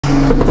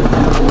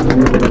Good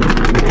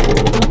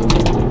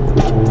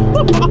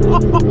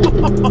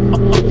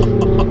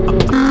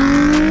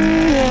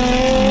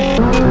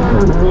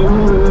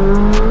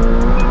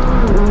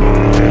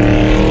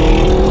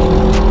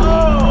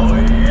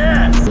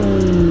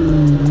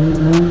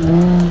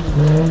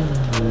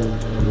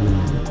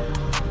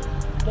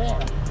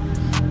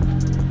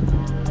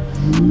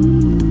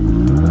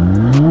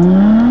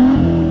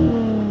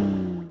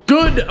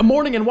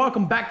morning and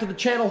welcome back to the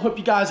channel. Hope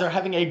you guys are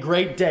having a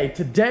great day.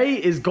 Today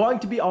is going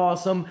to be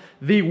awesome.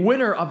 The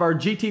winner of our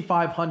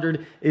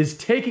GT500 is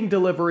taking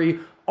delivery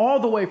all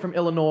the way from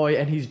Illinois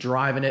and he's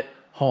driving it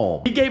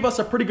home. He gave us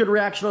a pretty good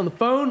reaction on the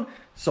phone,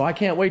 so I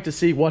can't wait to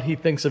see what he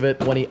thinks of it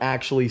when he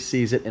actually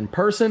sees it in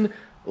person.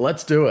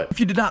 Let's do it. If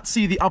you did not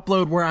see the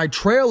upload where I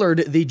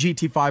trailered the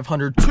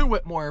GT500 to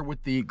Whitmore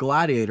with the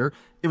Gladiator,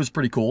 it was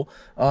pretty cool.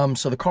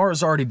 So the car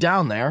is already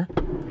down there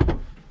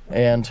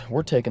and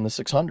we're taking the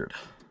 600.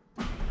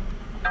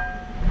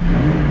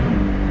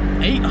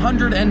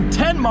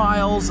 810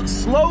 miles,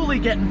 slowly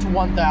getting to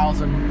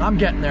 1,000. I'm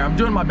getting there, I'm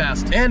doing my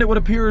best. And it would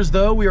appear as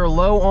though we are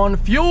low on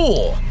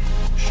fuel.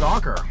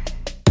 Shocker.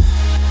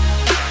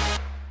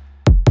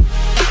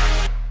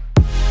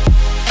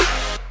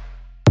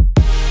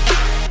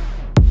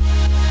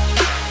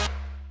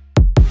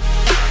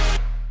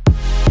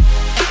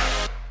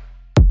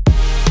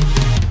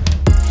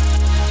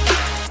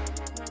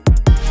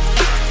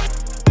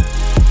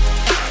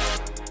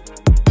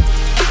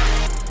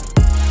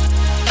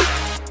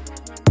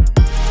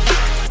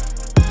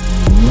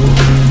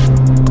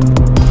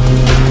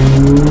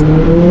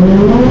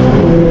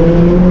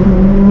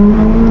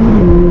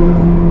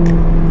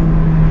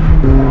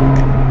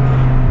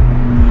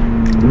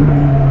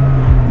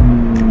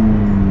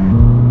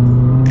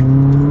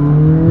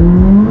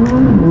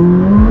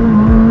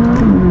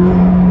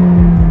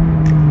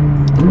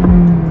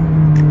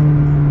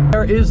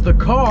 Is the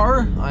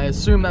car. I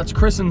assume that's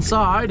Chris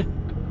inside.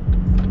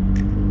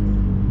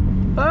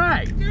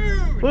 Hey!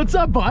 Dude! What's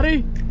up,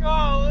 buddy?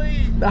 Golly!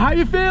 How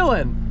you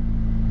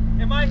feeling?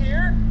 Am I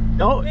here?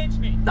 Don't pinch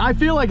me. I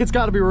feel like it's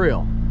got to be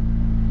real.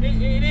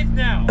 It is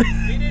now.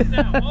 It is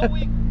now. All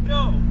week,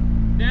 no.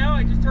 Now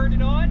I just turned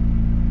it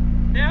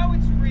on. Now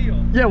it's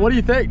real. Yeah, what do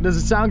you think? Does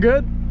it sound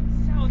good?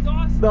 Sounds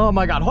awesome. Oh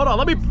my God, hold on,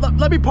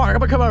 let me park. I'm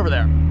gonna come over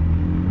there.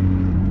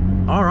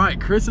 All right,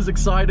 Chris is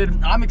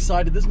excited. I'm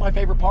excited. This is my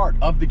favorite part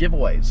of the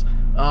giveaways.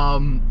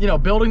 You know,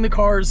 building the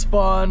car is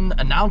fun,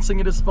 announcing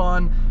it is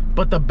fun,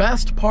 but the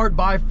best part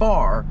by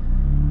far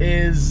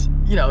is,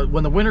 you know,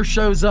 when the winner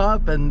shows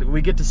up and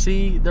we get to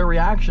see their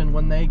reaction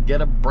when they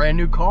get a brand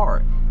new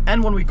car.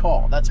 And when we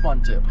call, that's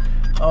fun too.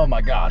 Oh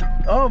my God,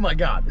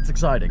 it's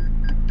exciting.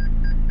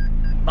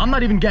 I'm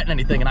not even getting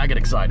anything and I get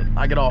excited.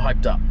 I get all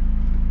hyped up.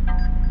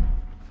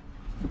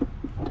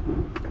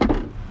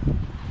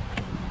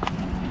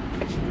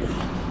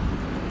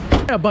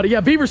 Yeah, buddy.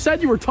 Yeah, Beaver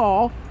said you were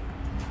tall.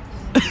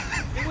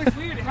 It was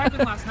weird. It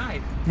happened last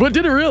night. What,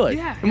 did it really?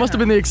 Yeah. It must have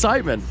been the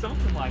excitement.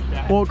 Something like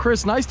that. Well,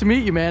 Chris, nice to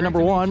meet you, man. Great Number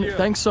one,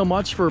 thanks so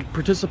much for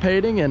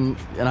participating, and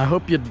I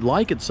hope you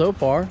like it so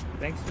far.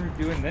 Thanks for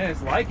doing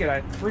this. Like it. I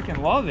freaking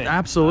love it.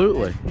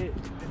 Absolutely.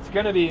 It's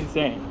gonna be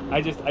insane.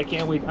 I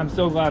can't wait. I'm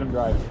so glad I'm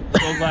driving.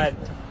 So glad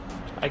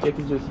I get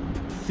to just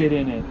sit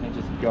in it and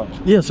just go.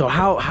 Yeah, so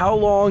how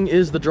long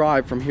is the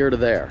drive from here to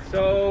there?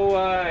 So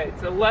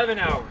it's 11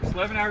 hours.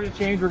 11 hours of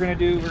change we're gonna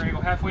go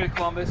halfway to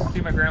Columbus,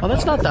 see my grandpa. Oh,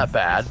 that's not that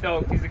bad.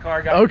 So he's a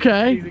car guy.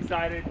 Okay. He's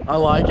excited. I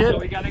like it. So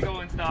we gotta go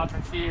and stop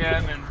and see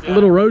him and a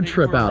little road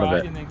trip out of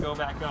it. And then go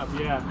back up,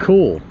 yeah.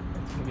 Cool.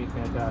 It's gonna be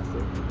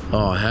fantastic.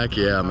 Oh, heck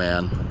yeah,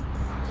 man.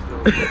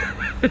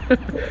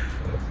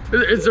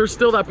 Is there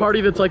still that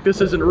party that's like,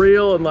 this isn't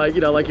real, and like,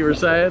 you know, like you were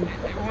saying?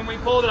 When we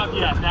pulled it up,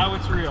 yeah, now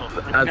it's real.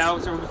 Like now,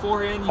 so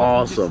beforehand, you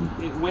awesome.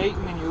 just wait,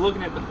 and then you're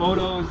looking at the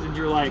photos, and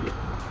you're like,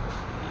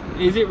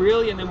 is it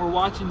really? And then we're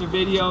watching the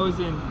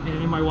videos,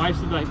 and my wife's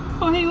like,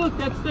 oh, hey, look,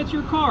 that's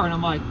your car, and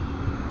I'm like,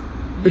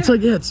 yeah. It's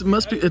like, yeah,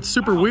 it's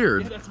super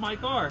weird. Yeah, that's my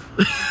car.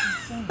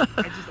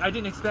 I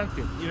didn't expect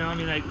it. You know, I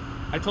mean, I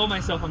told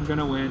myself I'm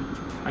gonna win.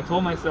 I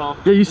told myself,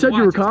 yeah, you said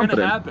you were confident.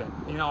 It's gonna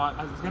happen. You know,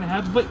 I was gonna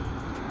happen, but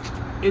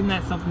isn't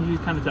that something you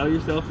kind of tell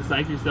yourself to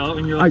psych yourself?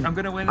 And you're like, I'm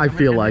gonna win. I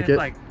feel like it.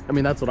 I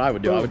mean, that's what I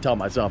would do. Boom. I would tell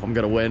myself I'm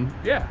gonna win.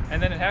 Yeah,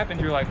 and then it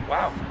happened. You're like,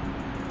 wow.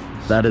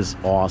 That is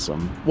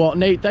awesome. Well,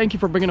 Nate, thank you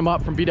for bringing him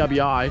up from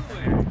BWI.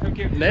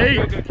 Nate,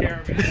 really good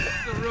care of me.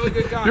 He's a really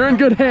good guy. You're in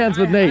good hands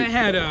with Nate. I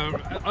had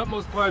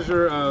utmost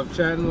pleasure of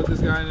chatting with this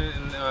guy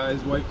and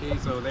his wife Kate,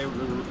 so they were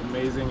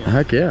amazing. And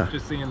heck yeah.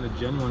 Just seeing the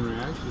genuine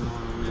reaction on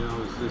them, you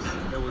know,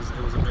 it was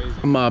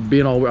amazing.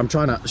 I'm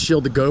trying to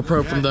shield the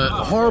GoPro from the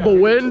horrible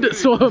wind,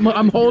 so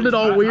I'm holding it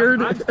all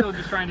weird. I'm still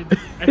just trying to.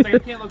 It's like I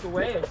can't look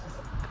away.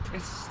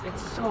 It's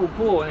so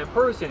cool, and in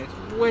person, it's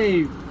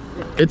way.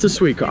 It's a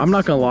sweet car. I'm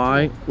not gonna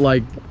lie.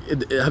 Like,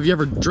 have you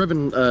ever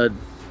driven a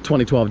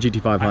 2012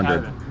 GT500? I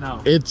haven't,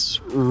 no. It's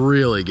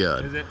really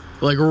good. Is it?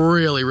 Like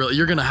really,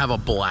 you're gonna have a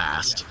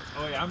blast. Yeah.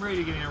 Oh yeah, I'm ready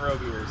to get in a row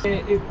here.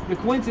 The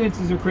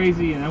coincidences are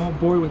crazy, and I won't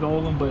bore you with all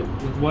of them. But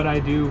with what I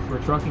do for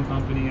a trucking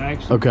company, I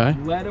actually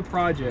led a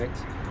project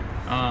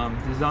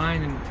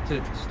design and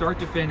to start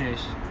to finish,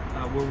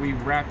 where we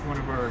wrapped one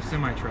of our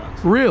semi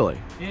trucks. Really?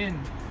 In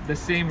the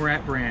same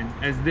wrap brand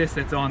as this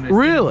that's on this.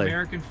 Really?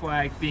 American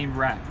flag themed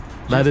wrap.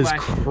 That is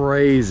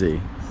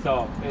crazy.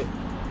 So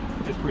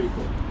it's pretty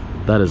cool.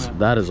 That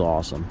is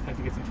awesome. I have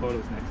to get some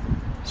photos next.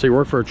 So you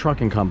work for a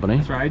trucking company?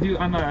 That's right.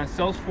 I'm a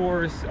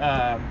Salesforce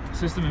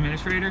system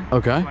administrator.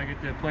 Okay. So I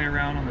get to play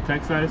around on the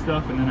tech side of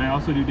stuff, and then I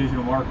also do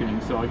digigal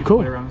marketing. So I get to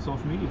play around the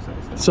social media side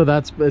of stuff.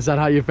 So is that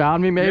how you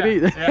found me?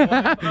 Maybe.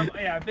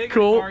 Yeah. Big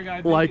cool. car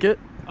guy. Like it.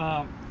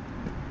 And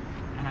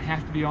I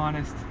have to be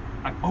honest.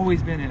 I've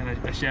always been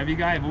a Chevy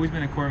guy. I've always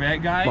been a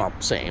Corvette guy. Well,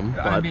 same.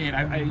 But... I mean,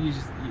 you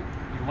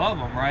love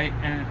them, right?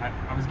 And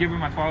I was giving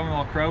my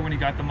father-in-law a crow when he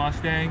got the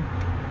Mustang.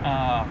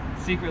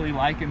 Secretly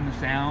liking the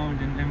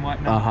sound and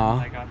whatnot.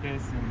 I got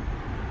this, and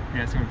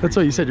yeah, it's that's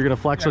what you said. You're gonna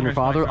flex on your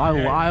father.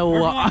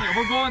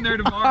 We're going there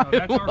tomorrow.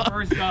 That's our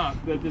first stop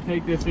to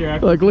take this here.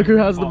 Like, look who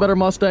has the better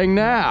Mustang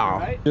now.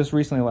 Right? Just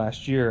recently,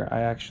 last year,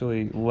 I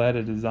actually led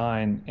a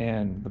design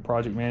and the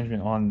project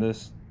management on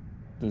this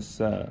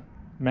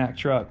Mack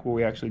truck, where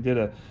we actually did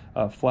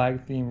a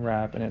flag theme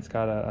wrap, and it's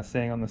got a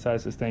saying on the side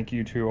that says "Thank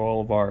you to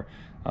all of our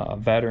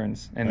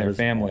veterans and their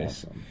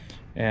families." Awesome.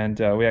 And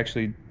we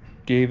actually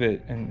gave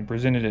it and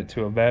presented it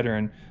to a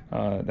veteran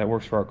that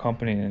works for our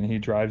company, and he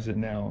drives it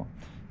now.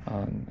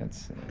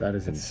 That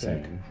is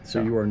insane.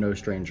 So you are no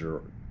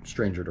stranger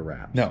to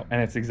wraps. No,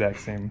 and it's exact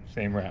same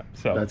wrap.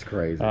 So that's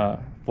crazy.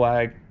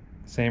 Flag,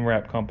 same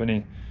wrap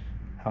company.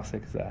 How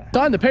sick is that?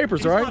 Sign the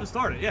papers, right? To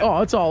start it, yeah.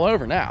 Oh, it's all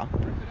over now.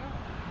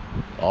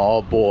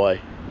 Oh boy.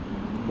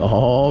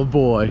 Oh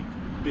boy.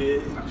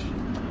 Big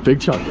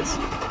chunkus.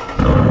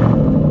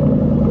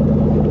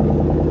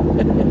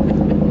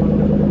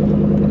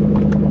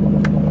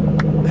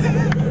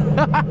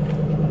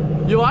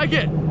 You like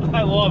it?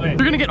 I love it.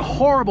 You're gonna get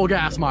horrible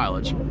gas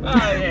mileage.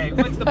 Hey,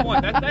 what's the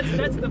point?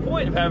 That's the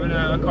point of having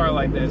a car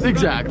like this.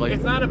 Exactly.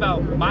 It's not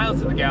about miles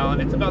to the gallon,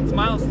 it's about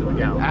miles to the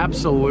gallon.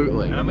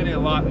 Absolutely. And I'm gonna get a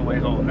lot on the way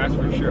home, that's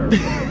for sure.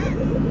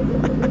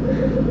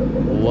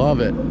 Love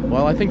it.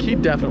 Well, I think he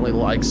definitely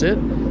likes it.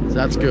 So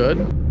that's good.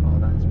 Oh,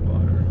 that's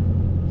butter.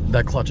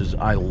 That clutch is,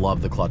 I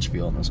love the clutch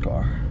feel in this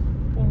car.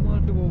 Well, a lot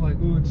of people are like,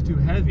 oh, it's too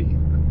heavy.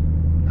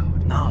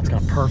 No, it's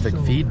got perfect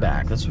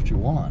feedback. That's what you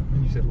want.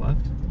 And you said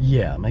left?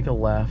 Yeah, make a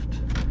left.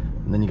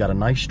 And then you got a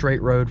nice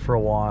straight road for a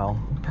while.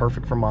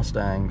 Perfect for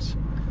Mustangs.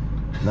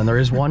 And then there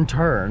is one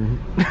turn.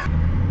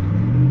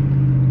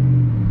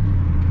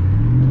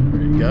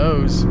 There he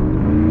goes.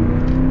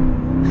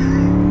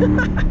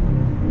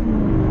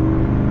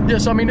 Yeah,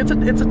 so I mean, it's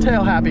a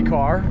tail happy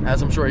car,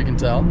 as I'm sure you can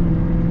tell.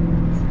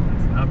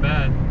 It's not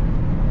bad.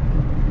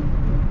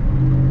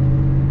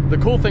 The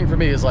cool thing for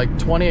me is like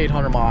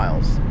 2,800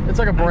 miles. It's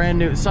like a brand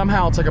new,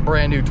 somehow it's like a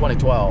brand new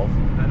 2012.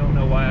 I don't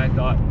know why I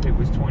thought it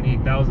was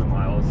 28,000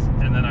 miles.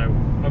 And then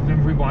I've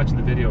been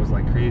rewatching the videos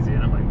like crazy,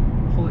 and I'm like,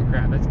 holy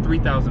crap, that's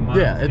 3,000 miles.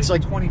 Yeah, it's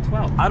like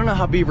 2012. I don't know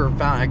how Beaver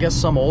found it. I guess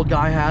some old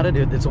guy had it.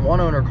 It's a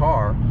one-owner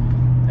car.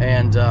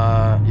 And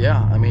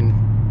yeah, I mean,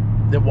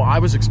 well, I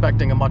was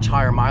expecting a much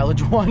higher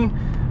mileage one.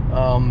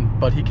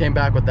 But he came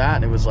back with that,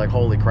 and it was like,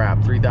 holy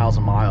crap,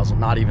 3,000 miles,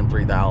 not even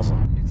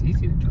 3,000. It's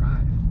easy to drive.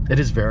 It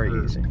is very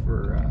easy.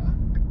 For,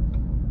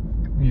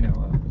 you know,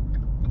 a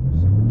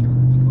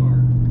supercharged car.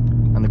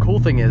 And the cool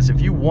thing is, if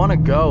you want to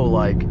go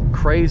like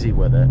crazy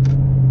with it,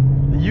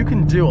 you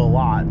can do a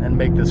lot and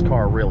make this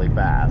car really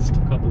fast.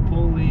 A couple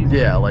pulleys.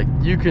 Yeah, like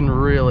you can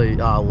really,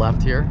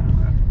 left here,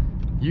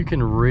 you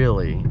can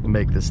really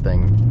make this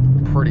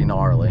thing pretty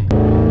gnarly.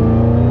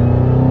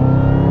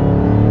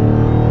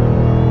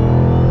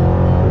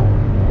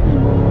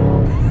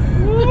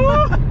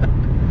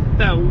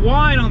 That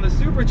whine on the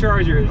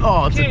supercharger.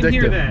 Oh, it's you can't addictive.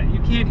 Hear that. You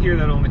can't hear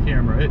that on the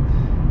camera.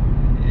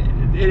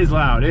 It is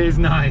loud. It is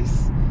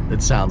nice.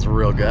 It sounds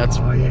real good.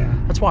 Oh yeah.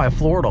 That's why I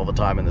floor it all the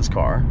time in this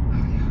car. Oh,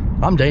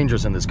 yeah. I'm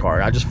dangerous in this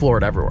car. I just floor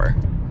it everywhere.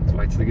 That's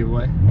why it's the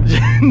giveaway.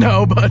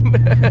 No, but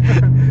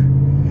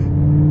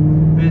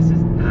this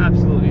is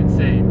absolutely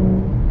insane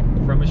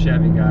from a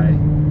Chevy guy.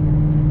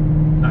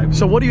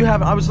 So what do you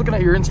have? I was looking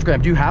at your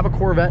Instagram. Do you have a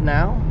Corvette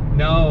now?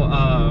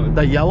 No,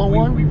 the yellow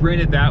one? We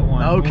rented that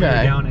one. Okay. When we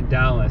were down in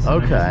Dallas.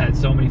 Okay. I just had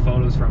so many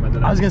photos from it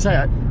that I was gonna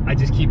say I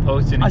just keep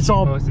posting. I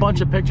saw a bunch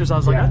of pictures. I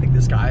was like, I think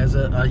this guy has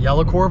a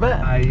yellow Corvette.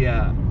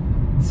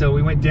 So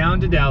we went down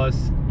to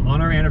Dallas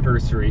on our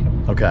anniversary.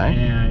 Okay.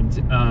 And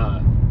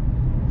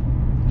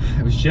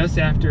it was just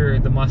after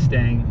the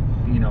Mustang,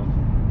 you know,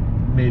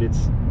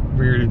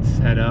 reared its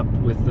head up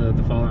with the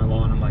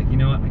father-in-law, and I'm like, you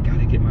know what, I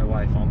gotta get my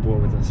wife on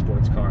board with a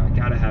sports car. I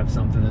gotta have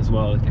something as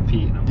well to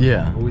compete. And I'm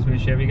like, I've always been a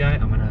Chevy guy.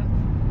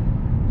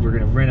 We're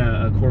gonna rent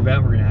a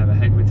Corvette. We're gonna have a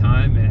heck of a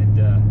time, and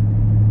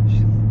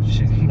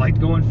she liked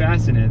going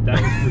fast in it.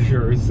 That was for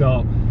sure.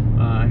 So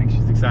I think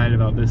she's excited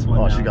about this one.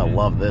 Oh, now, she gotta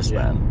love this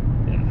then.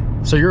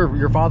 Yeah. So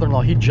your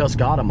father-in-law, he just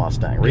got a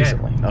Mustang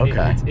recently. Yeah,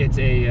 okay. It's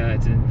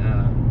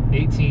an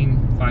 18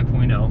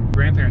 5.0.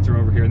 Grandparents are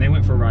over here, and they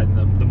went for a ride in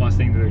the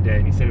Mustang the other day,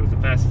 and he said it was the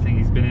fastest thing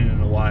he's been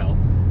in a while.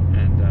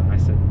 and I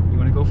said, "You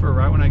want to go for a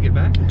ride when I get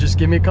back?" Just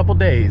give me a couple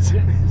days.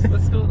 Yeah,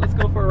 let's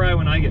go for a ride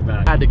when I get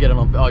back. I had to get it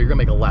on. Oh, you're gonna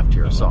make a left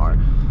here. Sorry.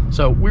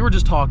 So we were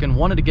just talking.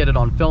 Wanted to get it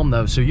on film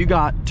though. So you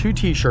got 2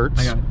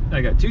 T-shirts.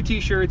 I got 2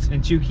 T-shirts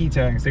and 2 key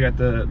tags. I got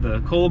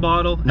the cola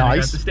bottle. And I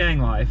got the Staying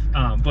Life.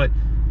 But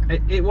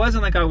it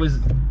wasn't like I was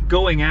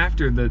going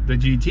after the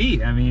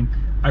GT. I mean,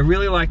 I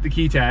really liked the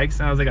key tags.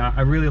 I was like,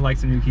 I really like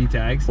some new key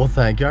tags. Well,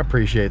 thank you. I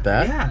appreciate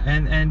that. Yeah,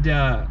 and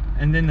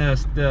then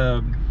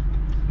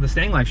the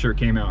Staying Life shirt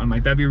came out. I'm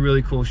like, that'd be a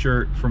really cool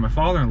shirt for my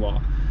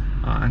father-in-law.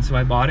 And so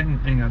I bought it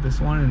and got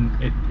this one,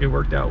 and it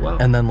worked out well.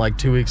 And then like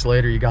 2 weeks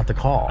later, you got the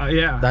call.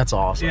 Yeah, that's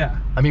awesome. Yeah,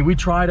 I mean, we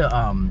try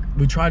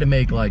to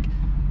make like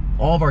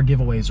all of our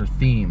giveaways are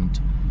themed.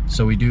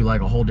 So we do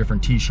like a whole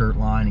different T-shirt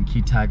line and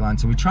key tag line.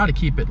 So we try to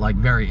keep it like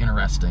very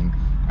interesting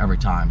every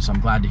time. So I'm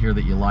glad to hear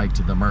that you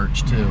liked the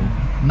merch too.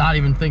 Not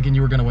even thinking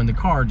you were going to win the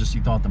car, just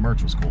you thought the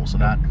merch was cool. So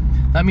that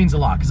means a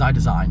lot because I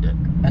designed it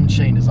and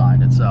Shane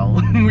designed it. So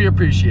we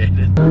appreciate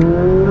it.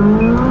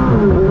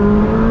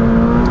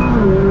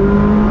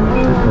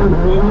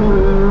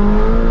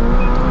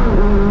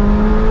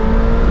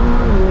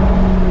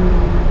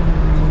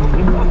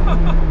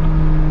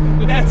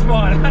 That's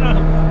fun. I don't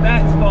know.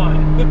 That's fun.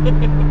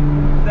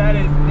 That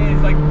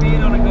is like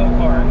being on a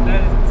go-kart.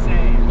 That is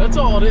insane. That's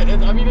all it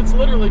is. I mean, it's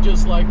literally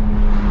just like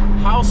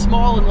how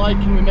small and light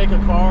can we make a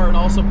car and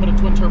also put a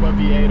twin turbo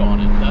V8 on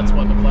it. That's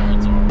what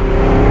McLarens are.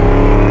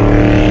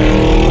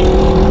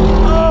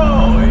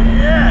 Oh,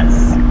 yes!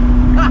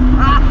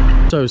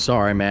 So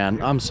sorry,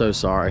 man. I'm so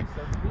sorry.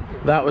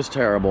 That was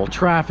terrible.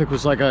 Traffic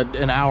was like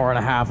an hour and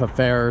a half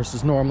affair. This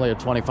is normally a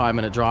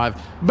 25-minute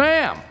drive.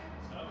 Bam!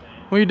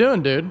 What are you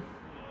doing, dude?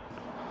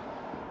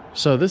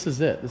 So this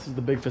is it. This is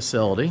the big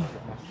facility.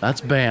 That's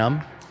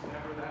BAM.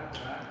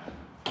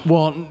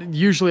 Well,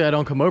 usually I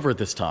don't come over at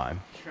this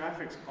time.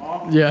 Traffic's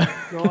awful. Yeah.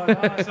 How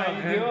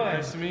you doing?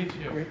 Nice to meet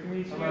you. Great to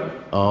meet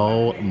you.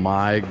 Oh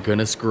my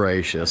goodness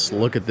gracious.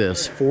 Look at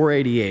this.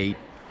 488.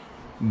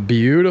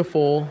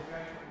 Beautiful.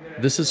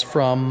 This is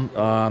from,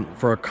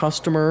 for a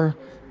customer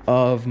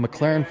of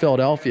McLaren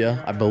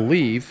Philadelphia, I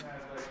believe.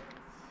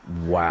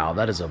 Wow,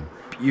 that is a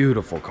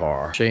beautiful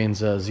car.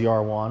 Shane's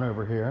ZR1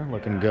 over here,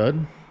 looking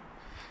good.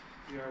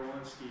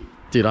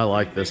 Dude, I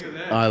like this.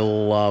 I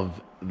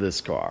love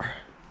this car.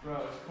 Bro,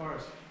 this car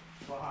is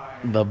fire.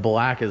 The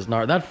black is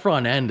not. That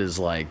front end is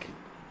like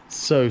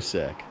so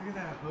sick. Look at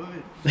that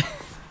hood.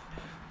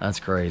 That's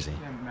crazy.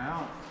 That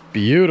mount.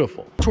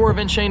 Beautiful. Tour of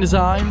Inchchain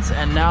Designs,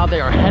 and now they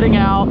are heading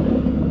out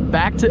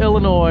back to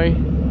Illinois.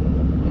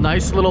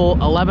 Nice little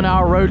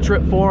 11-hour road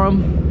trip for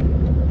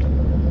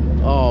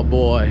them. Oh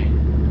boy.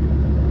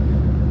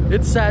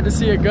 It's sad to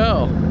see it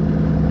go.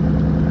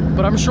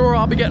 But I'm sure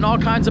I'll be getting all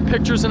kinds of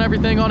pictures and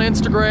everything on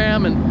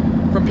Instagram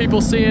and from people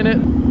seeing it.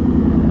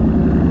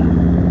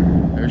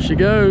 There she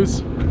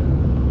goes.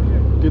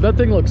 Dude, that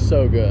thing looks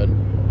so good.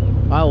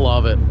 I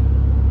love it.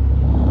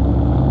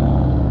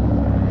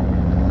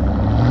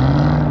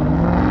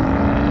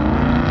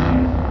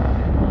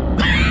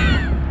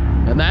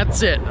 And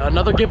that's it.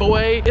 Another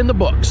giveaway in the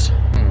books.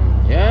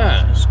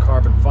 Yes,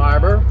 carbon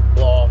fiber,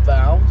 blow-off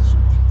valves.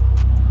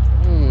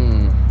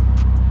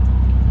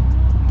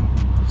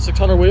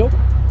 600 wheel?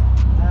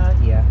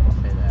 Yeah, I'll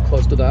say that.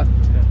 Close to that.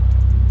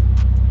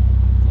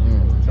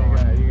 So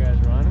you guys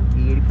running?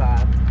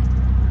 E85.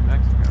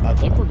 Mexico. I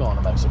think we're going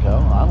to Mexico.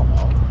 I don't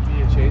know.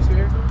 Be a chase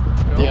here?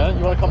 Go. Yeah,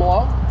 you want to come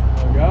along?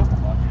 Wanna go?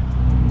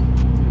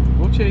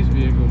 We'll chase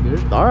vehicle,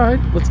 dude. All right,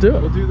 let's do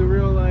We'll it. do the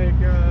real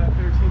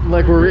 13.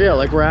 Like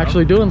we're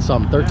actually doing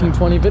some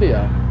 1320 video.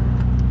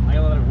 I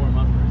gotta let it warm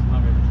up first. I'm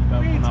not ready to keep up.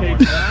 We ain't I'm not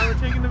taking that. We're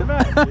taking the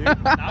back, dude.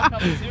 I'm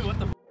coming too. What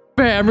the f?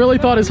 Man, I really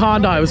thought his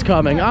Hyundai was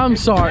coming. I'm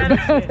sorry.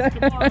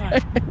 Come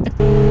on.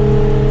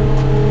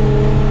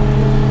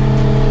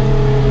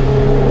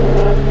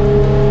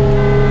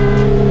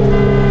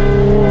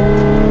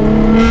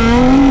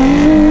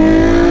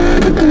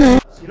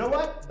 You know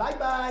what?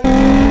 Bye-bye.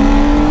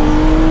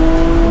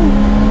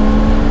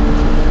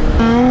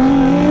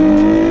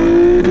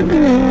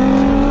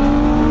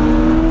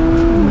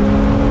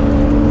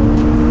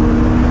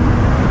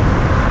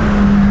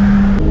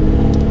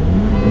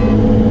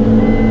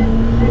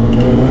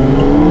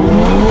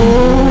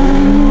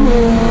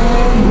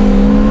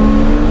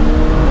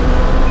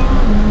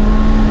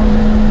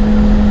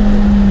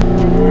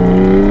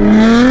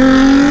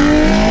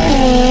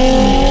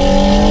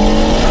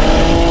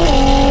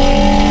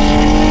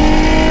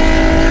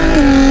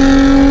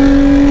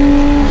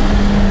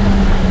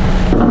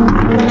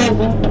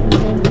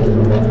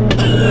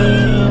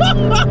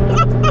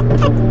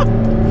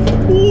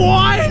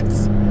 What?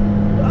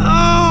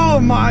 Oh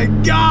my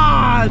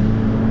God!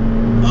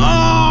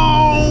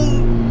 Oh!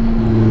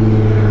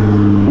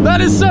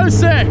 That is so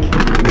sick!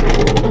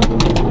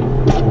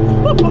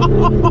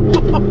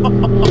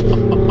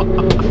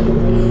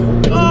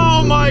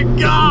 Oh my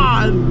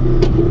God!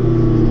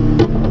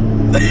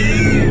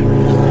 Jeez.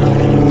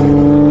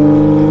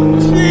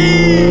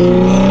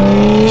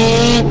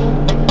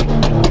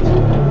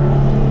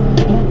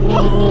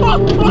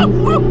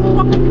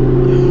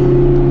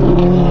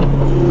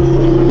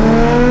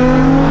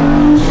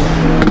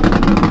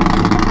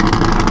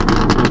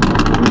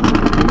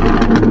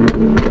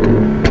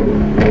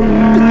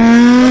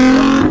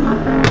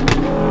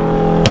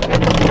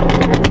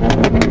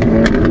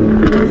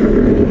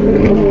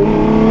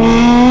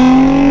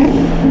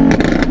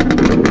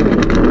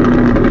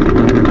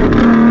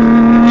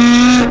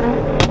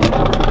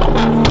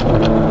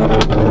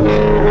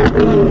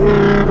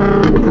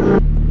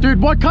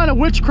 Dude, what kind of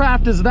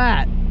witchcraft is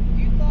that?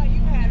 You thought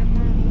you had it.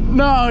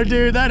 No,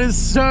 dude, that is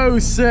so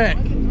sick.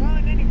 Was it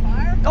throwing any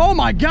fire? Oh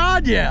my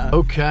God, yeah.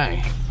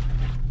 Okay.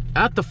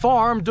 At the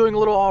farm, doing a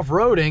little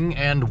off-roading,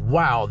 and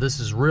wow, this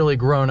has really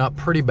grown up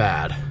pretty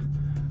bad.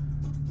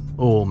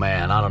 Oh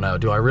man, I don't know.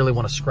 Do I really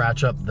want to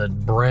scratch up the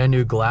brand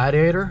new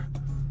Gladiator?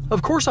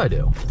 Of course I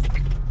do.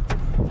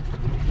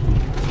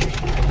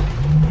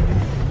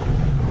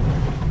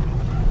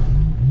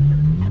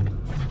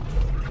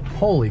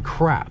 Holy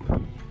crap.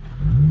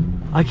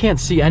 I can't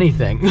see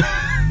anything.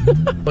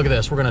 Look at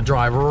this, we're gonna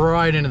drive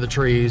right into the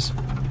trees.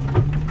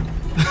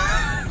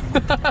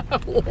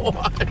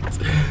 What?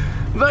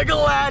 The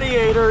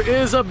Gladiator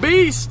is a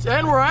beast,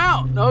 and we're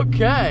out.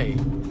 Okay,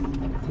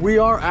 we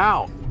are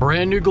out.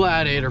 Brand new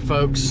Gladiator,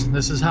 folks.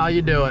 This is how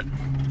you do it.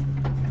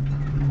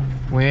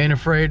 We ain't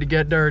afraid to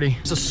get dirty.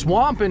 There's a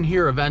swamp in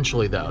here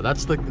eventually, though.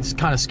 That's the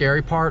kind of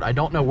scary part. I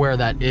don't know where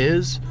that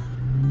is,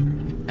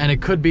 and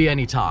it could be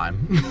any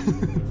time.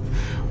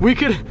 we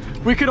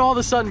could all of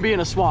a sudden be in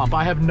a swamp.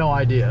 I have no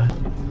idea.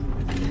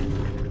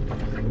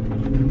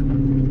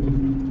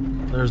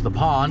 There's the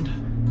pond.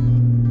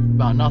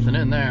 About nothing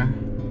in there.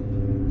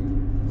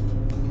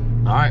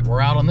 All right,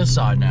 we're out on this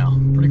side now.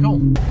 Pretty cool.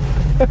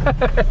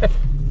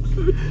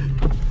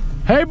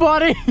 Hey,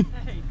 buddy. Hey,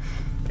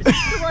 is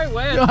this the right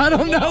way? I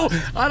don't know.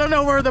 I don't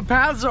know where the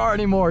paths are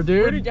anymore,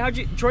 dude.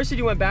 Troy said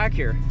you went back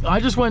here. I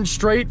just went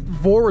straight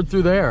forward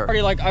through there.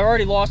 I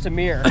already lost a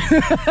mirror.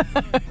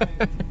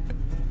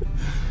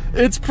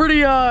 It's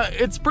pretty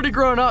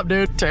grown up,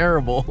 dude.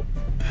 Terrible.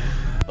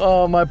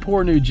 Oh, my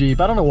poor new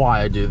Jeep. I don't know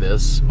why I do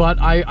this, but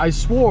I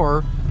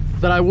swore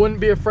that I wouldn't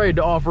be afraid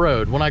to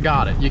off-road when I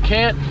got it. You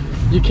can't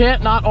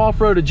not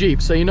off-road a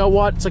Jeep. So you know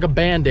what? It's like a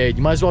Band-Aid.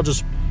 You might as well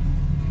just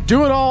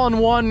do it all in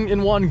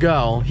one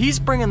go. He's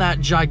bringing that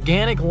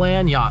gigantic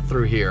land yacht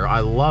through here. I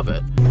love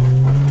it.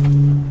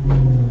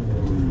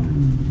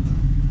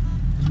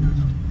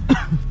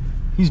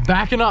 He's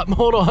backing up.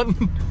 Hold on.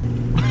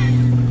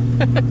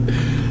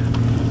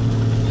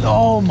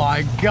 Oh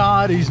my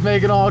God, he's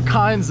making all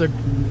kinds of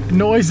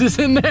noises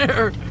in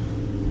there.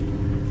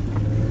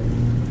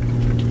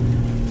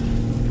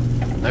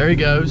 There he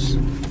goes.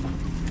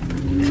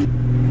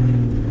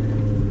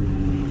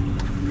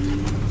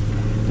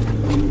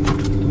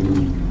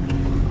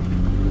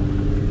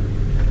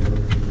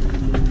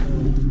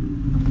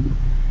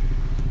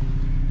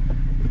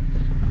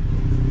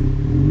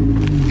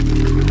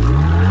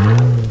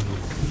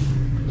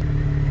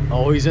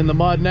 Oh, he's in the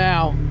mud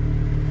now.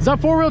 Does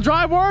that four-wheel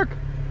drive work?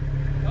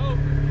 Oh.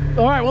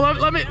 All right, well,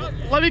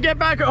 let me get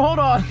back. Hold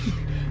on.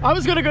 I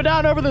was gonna go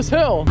down over this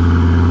hill.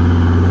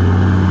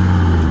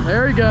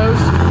 There he goes.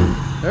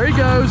 There he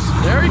goes.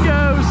 There he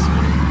goes.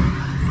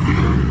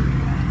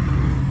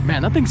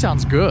 Man, that thing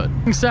sounds good.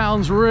 It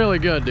sounds really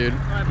good, dude. All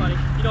right, buddy.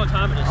 You know what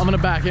time it is. I'm gonna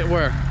back it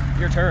where?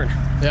 Your turn.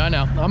 Yeah, I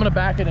know. I'm gonna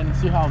back it and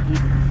see how deep it is.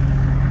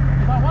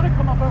 Because I want to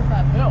come up over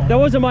that hill. That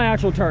wasn't my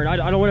actual turn. I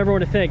don't want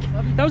everyone to think.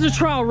 That was a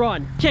trial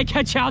run. Can't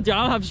catch out, dude.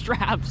 I don't have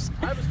straps.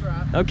 I have a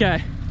strap.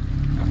 Okay.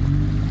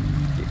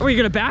 Or you're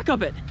gonna back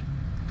up it.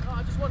 No,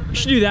 I just wanted to You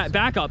should do that.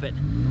 Back up it.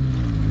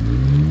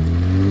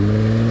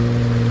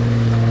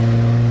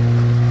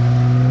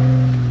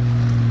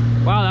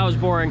 Wow, that was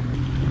boring.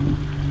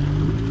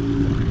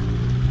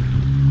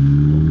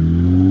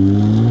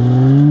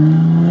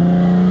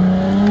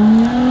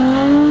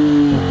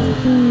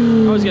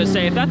 I was gonna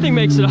say, if that thing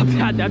makes it up,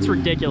 that's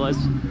ridiculous.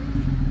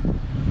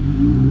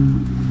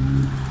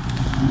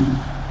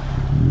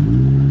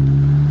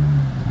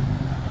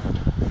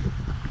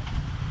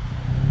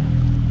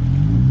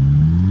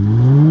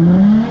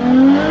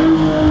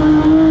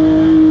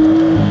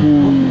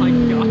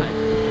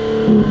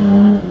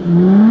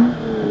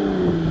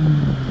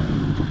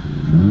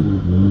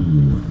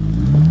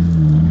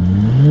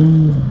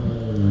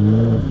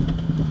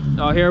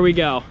 Oh, here we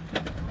go.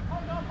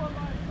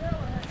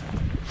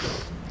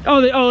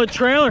 Oh, the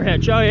trailer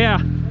hitch. Oh, yeah.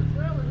 The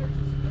trailer hitch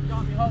just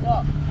got me hung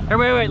up. Hey,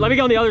 wait. Let me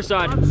go on the other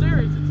side. I'm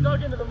serious. It's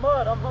dug into the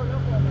mud. I'm hung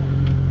up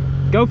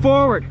on that. Go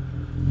forward,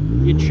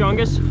 you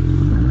chungus.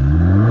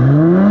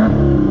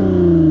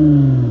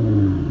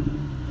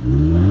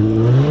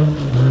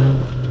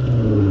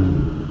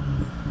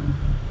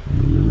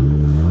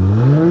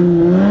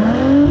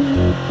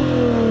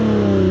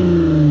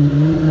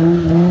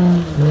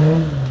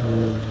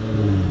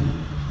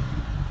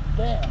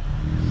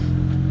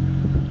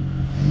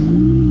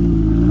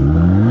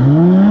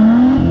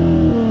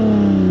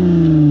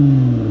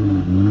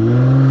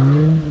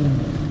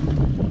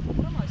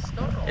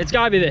 It's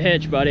gotta be the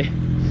hitch, buddy.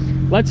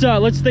 Let's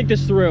think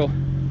this through,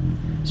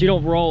 so you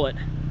don't roll it.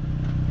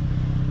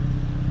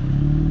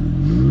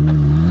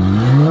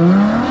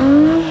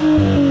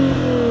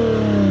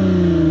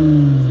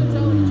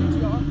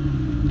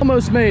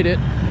 Almost made it.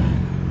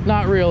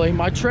 Not really.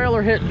 My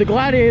trailer hit. The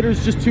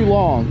Gladiator's just too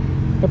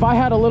long. If I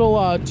had a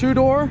little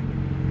two-door,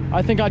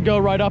 I think I'd go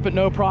right up it,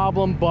 no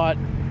problem. But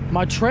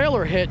my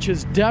trailer hitch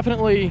is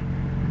definitely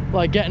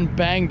like getting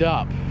banged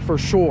up for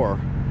sure.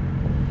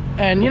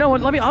 And you know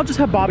what? I'll just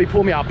have Bobby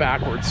pull me out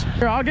backwards.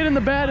 Here, I'll get in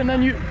the bed and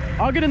then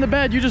I'll get in the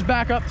bed, you just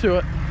back up to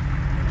it.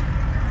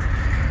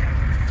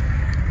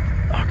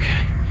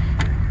 Okay.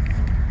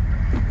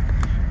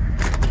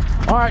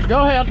 All right,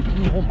 go ahead.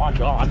 Oh my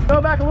God.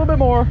 Go back a little bit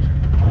more. A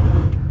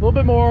little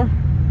bit more.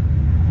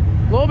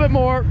 A little bit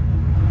more.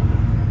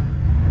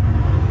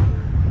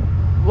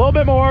 A little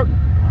bit more.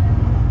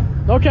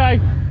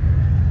 Okay.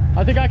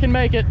 I think I can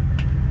make it.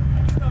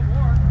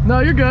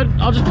 No, you're good.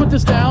 I'll just put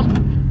this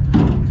down.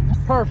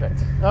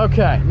 Perfect.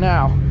 Okay,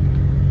 now,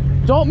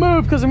 don't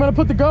move because I'm going to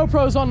put the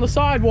GoPros on the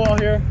sidewall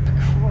here.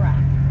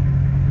 Crap.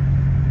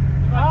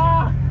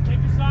 Ah! Take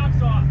your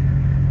socks off.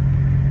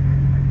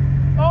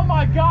 Oh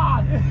my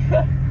God!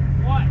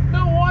 What?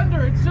 No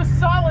wonder, it's just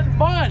solid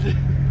mud.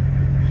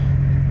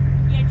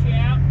 Get you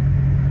out.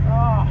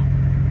 Oh.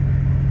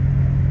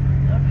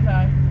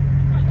 Okay.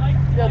 I like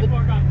Yeah,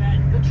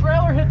 the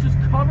trailer hitch is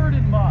covered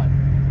in mud.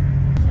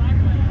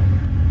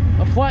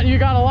 You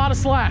got a lot of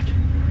slack.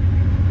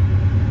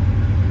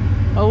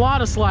 A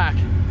lot of slack.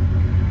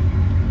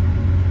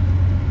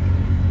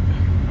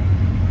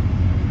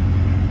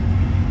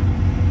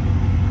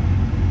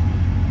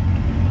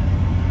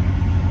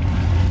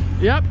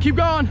 Yep, keep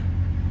going.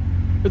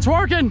 It's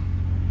working.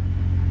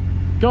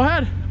 Go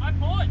ahead. Am I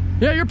pulling?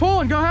 Yeah, you're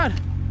pulling. Go ahead.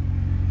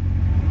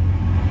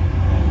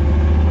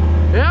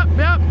 Yep.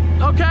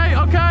 Okay,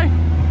 okay.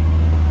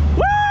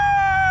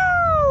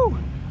 Woo!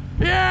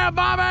 Yeah,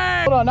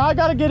 Bobby! Hold on, now I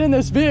gotta get in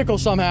this vehicle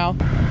somehow.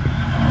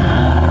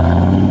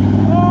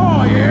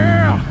 Oh,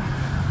 yeah!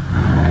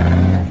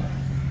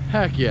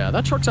 Heck yeah,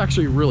 that truck's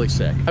actually really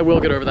sick. I will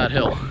get over that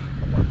hill.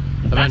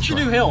 Eventually. That's the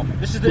new hill.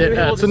 This is the new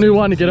hill. That's a new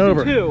one to get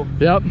over.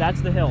 Yep.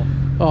 That's the hill.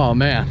 Oh,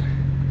 man.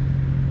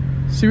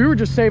 See, we were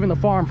just saving the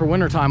farm for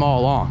wintertime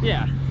all along.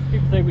 Yeah.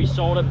 People think we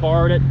sold it,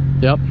 borrowed it.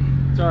 Yep.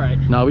 It's all right.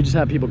 No, we just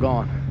had people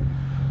going.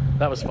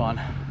 That was fun.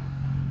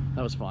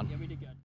 That was fun. Yeah, we did good.